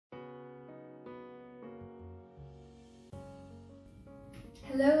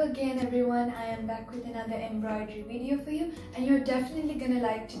Hello again everyone, I am back with another embroidery video for you, and you're definitely gonna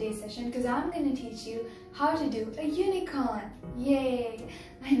like today's session because I'm gonna teach you how to do a unicorn. Yay!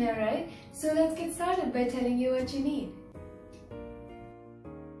 I know, right? So let's get started by telling you what you need.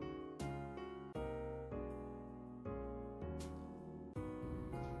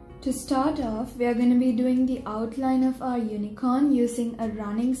 To start off, we are going to be doing the outline of our unicorn using a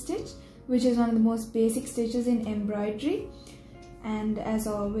running stitch, which is one of the most basic stitches in embroidery. And as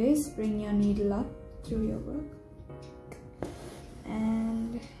always, bring your needle up through your work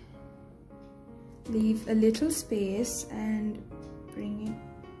and leave a little space and bring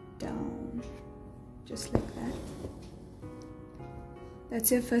it down just like that.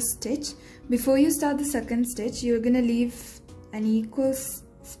 That's your first stitch. Before you start the second stitch, you're going to leave an equal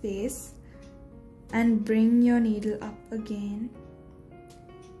space and bring your needle up again.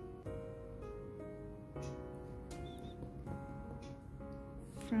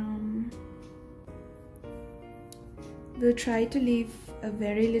 We'll try to leave a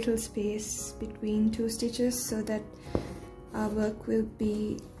very little space between two stitches so that our work will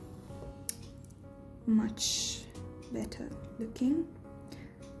be much better looking.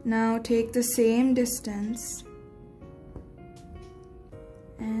 Now take the same distance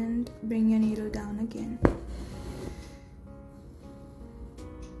and bring your needle down again.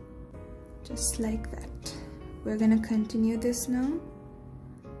 Just like that. We're gonna continue this now.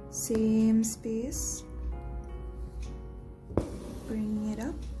 Same space. Bring it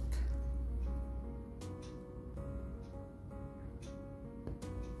up.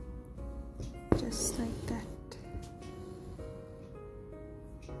 Just like that.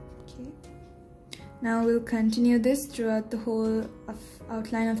 Okay. Now we'll continue this throughout the whole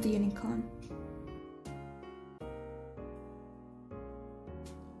outline of the unicorn.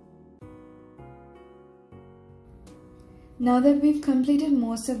 Now that we've completed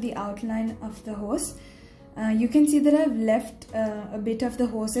most of the outline of the horse, you can see that I've left a bit of the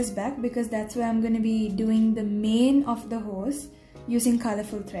horse's back because that's where I'm going to be doing the mane of the horse using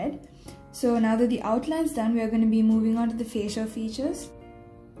colorful thread. So now that the outline's done, we're going to be moving on to the facial features.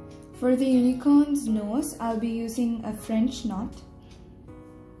 For the unicorn's nose, I'll be using a French knot.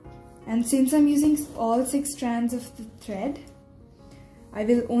 And since I'm using all 6 strands of the thread, I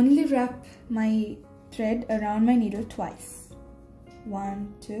will only wrap my thread around my needle twice.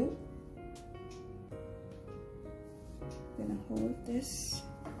 1, 2. I'm gonna hold this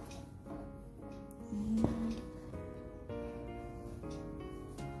and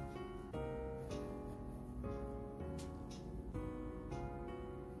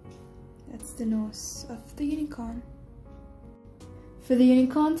that's the nose of the unicorn. For the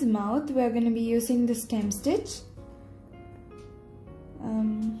unicorn's mouth, we're going to be using the stem stitch.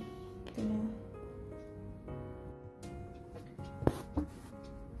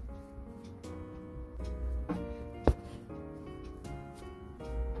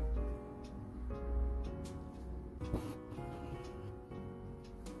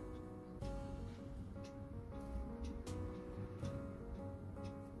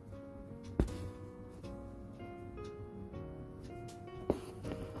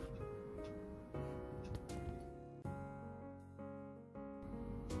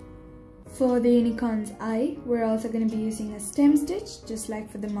 For the unicorn's eye, we're also going to be using a stem stitch, just like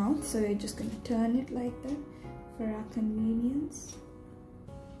for the mouth. So we're just going to turn it like that for our convenience.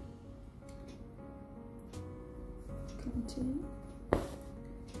 Continue.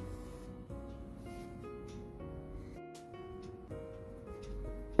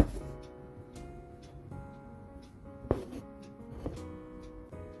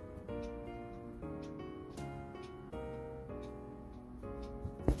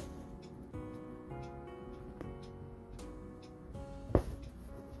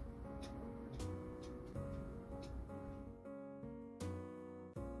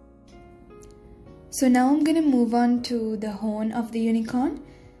 So now I'm going to move on to the horn of the unicorn,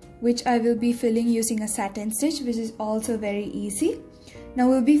 which I will be filling using a satin stitch, which is also very easy. Now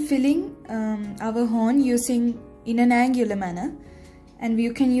we'll be filling our horn using in an angular manner, and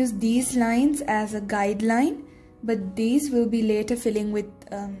you can use these lines as a guideline, but these will be later filling with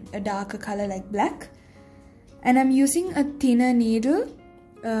a darker color like black. And I'm using a thinner needle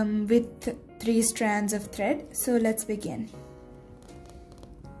with 3 strands of thread. So let's begin.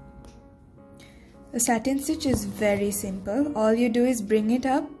 The satin stitch is very simple. All you do is bring it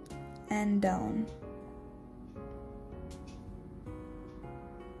up and down.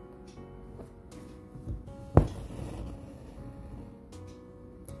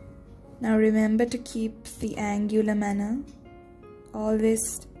 Now remember to keep the angular manner.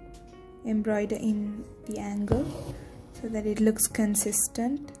 Always embroider in the angle. so that it looks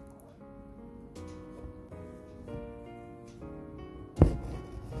consistent.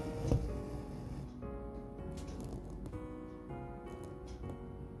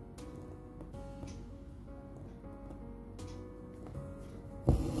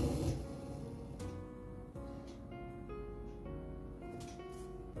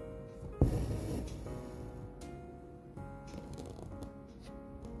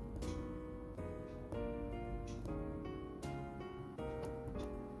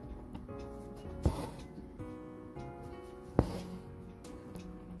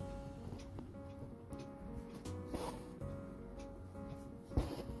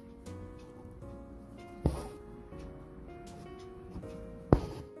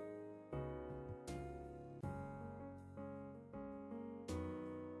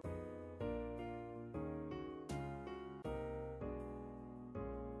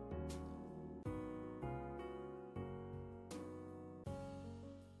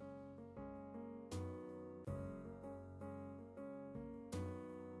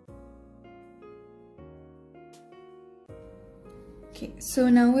 Okay, so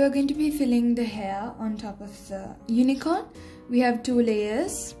now we are going to be filling the hair on top of the unicorn. We have 2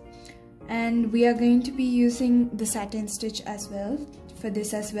 layers and we are going to be using the satin stitch as well for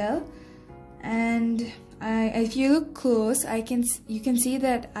this as well. And if you look close, you can see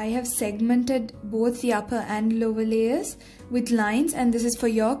that I have segmented both the upper and lower layers with lines, and this is for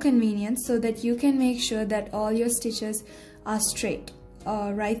your convenience so that you can make sure that all your stitches are straight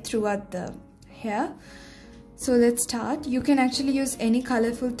right throughout the hair. So let's start. You can actually use any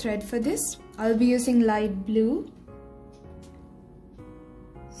colorful thread for this. I'll be using light blue.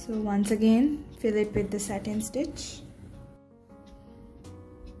 So once again, fill it with the satin stitch.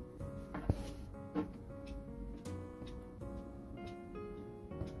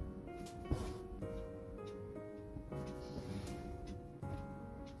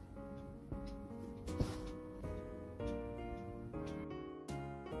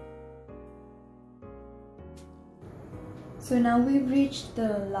 So now we've reached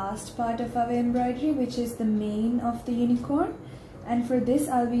the last part of our embroidery, which is the mane of the unicorn. And for this,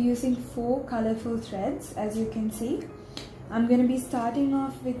 I'll be using 4 colorful threads, as you can see. I'm going to be starting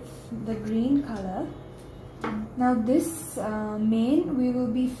off with the green color. Now this mane we will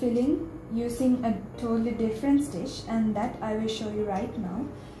be filling using a totally different stitch, and that I will show you right now.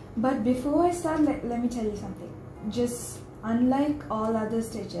 But before I start, let me tell you something. Just unlike all other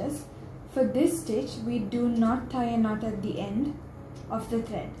stitches, for this stitch we do not tie a knot at the end of the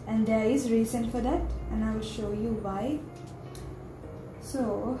thread, and there is reason for that, and I will show you why.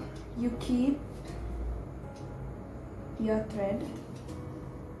 So you keep your thread.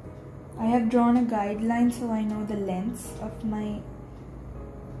 I have drawn a guideline so I know the length of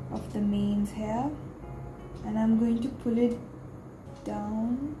the mane's hair, and I'm going to pull it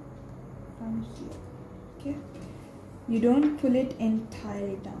down from here. Okay, you don't pull it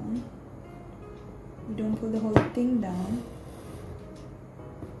entirely down. You don't pull the whole thing down.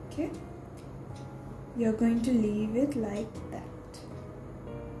 Okay, you're going to leave it like that,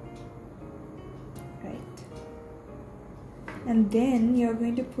 right? And then you're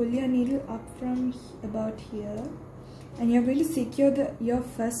going to pull your needle up from about here, and you're going to secure your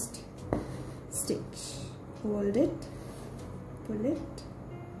first stitch. Hold it, pull it,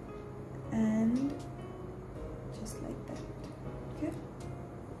 and just like that. Okay.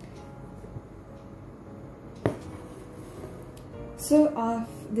 So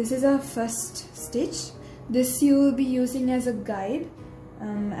this is our first stitch. This you will be using as a guide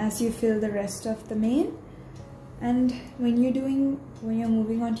as you fill the rest of the mane. And when you're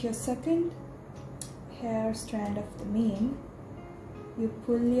moving on to your second hair strand of the mane, you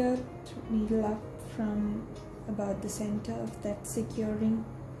pull your needle up from about the center of that securing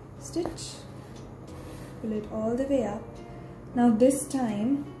stitch. Pull it all the way up. Now this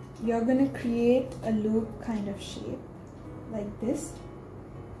time you're going to create a loop kind of shape like this.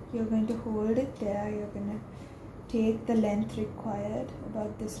 You're going to hold it there. You're going to take the length required,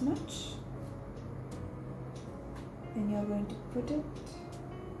 about this much. Then you're going to put it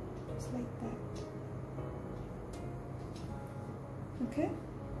just like that. Okay.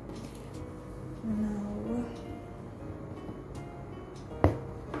 Now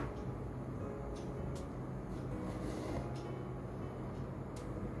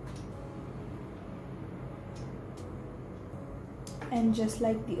and just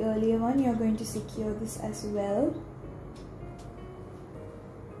like the earlier one, you're going to secure this as well.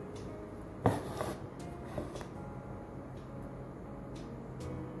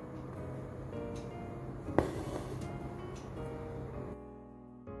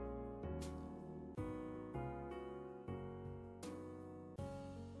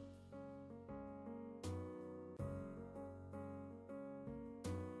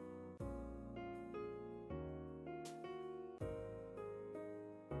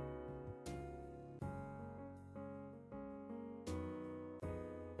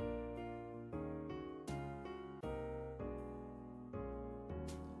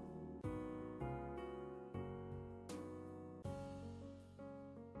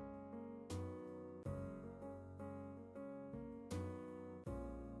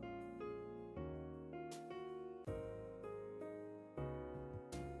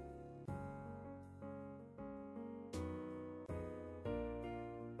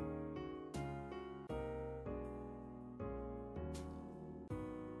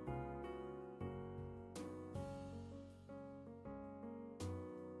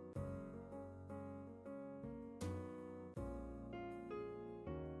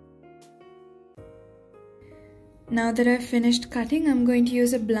 Now that I've finished cutting, I'm going to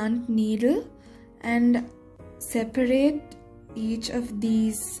use a blunt needle and separate each of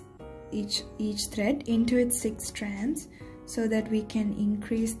these, each thread into its 6 strands, so that we can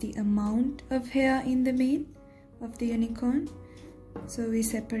increase the amount of hair in the mane of the unicorn. So we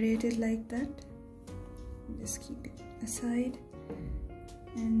separate it like that. Just keep it aside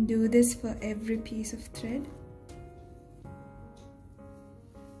and do this for every piece of thread.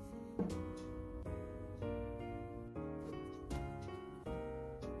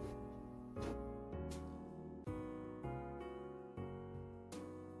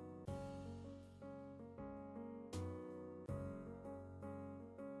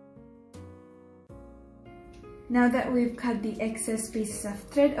 Now that we've cut the excess pieces of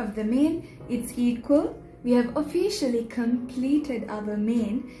thread of the mane, it's equal. We have officially completed our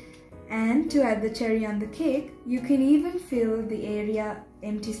mane, and to add the cherry on the cake, you can even fill the area,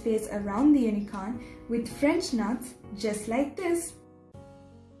 empty space around the unicorn with French knots just like this.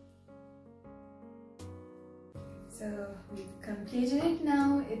 So we've completed it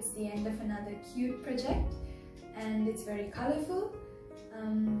now. It's the end of another cute project and it's very colorful.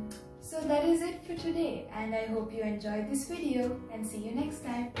 So that is it for today, and I hope you enjoyed this video, and see you next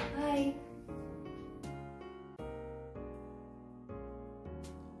time.